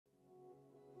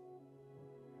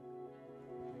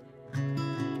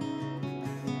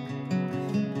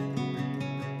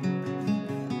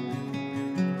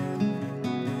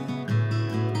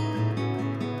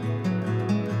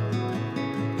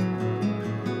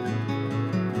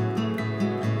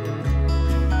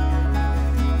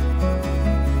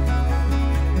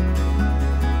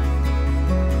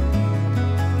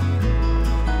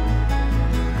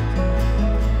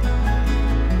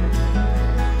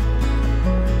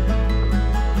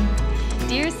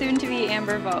soon-to-be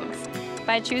Amber Vogues.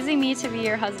 By choosing me to be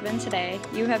your husband today,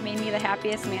 you have made me the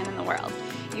happiest man in the world.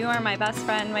 You are my best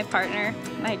friend, my partner,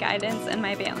 my guidance, and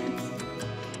my balance.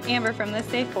 Amber, from this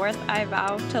day forth, I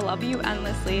vow to love you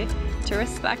endlessly, to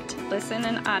respect, listen,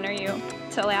 and honor you,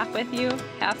 to laugh with you,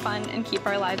 have fun, and keep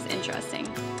our lives interesting.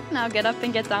 Now get up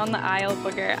and get down the aisle,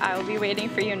 booger. I will be waiting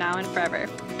for you now and forever.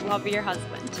 Love, your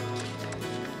husband.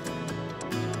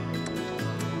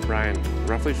 Ryan,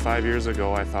 roughly 5 years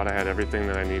ago, I thought I had everything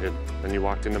that I needed. Then you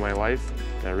walked into my life,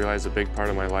 and I realized a big part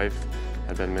of my life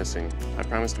had been missing. I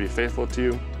promised to be faithful to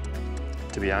you,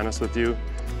 to be honest with you,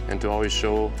 and to always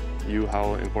show you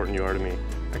how important you are to me.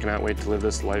 I cannot wait to live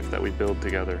this life that we build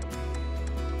together.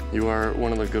 You are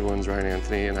one of the good ones, Ryan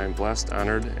Anthony, and I'm blessed,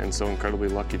 honored, and so incredibly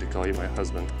lucky to call you my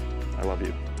husband. I love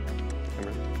you.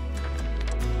 Amber.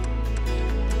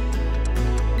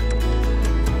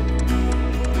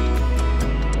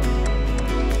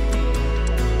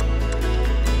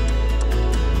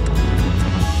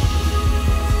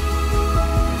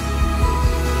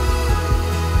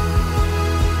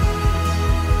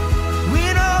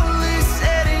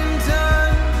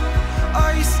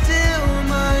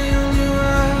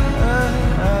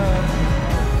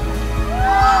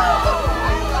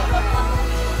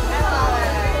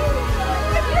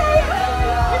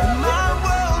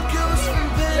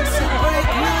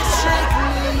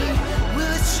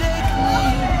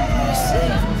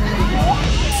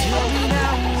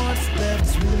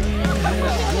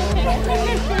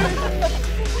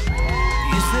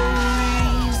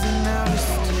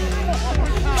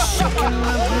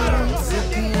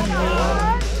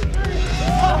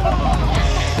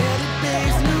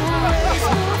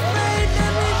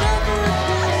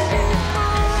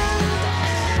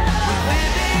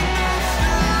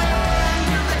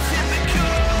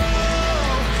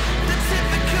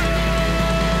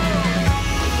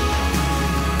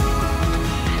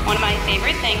 One of my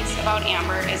favorite things about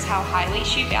Amber is how highly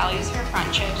she values her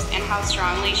friendships and how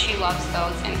strongly she loves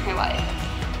those in her life.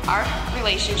 Our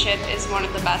relationship is one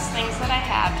of the best things that I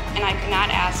have, and I could not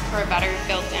ask for a better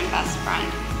built-in best friend.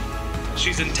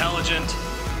 She's intelligent,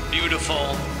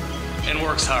 beautiful, and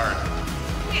works hard.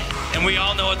 And we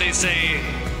all know what they say,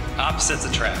 opposites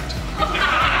attract.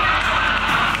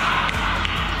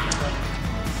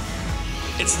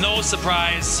 It's no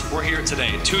surprise we're here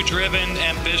today. Two driven,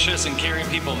 ambitious, and caring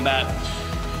people met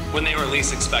when they were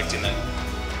least expecting it.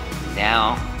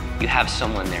 Now you have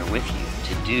someone there with you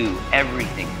to do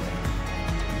everything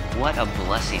with. What a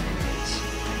blessing it is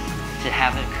to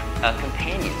have a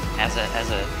companion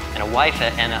and a wife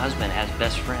and a husband as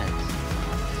best friends.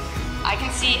 I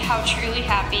can see how truly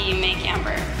happy you make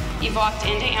Amber. You've walked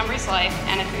into Amber's life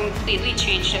and have completely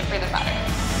changed it for the better.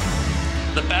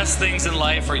 The best things in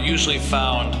life are usually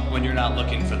found when you're not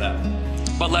looking for them.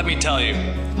 But let me tell you,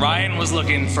 Ryan was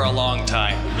looking for a long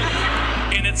time.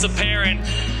 And it's apparent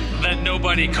that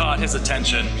nobody caught his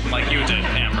attention like you did,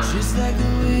 Amber. Just like the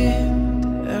wind,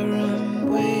 I run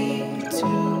way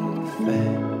too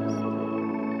fast.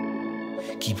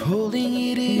 Keep holding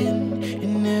it in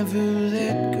and never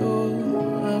let go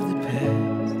of the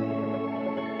past.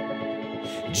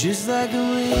 Just like the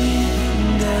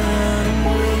wind, I run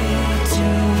way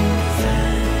too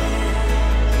fast.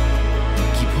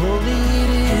 Keep holding it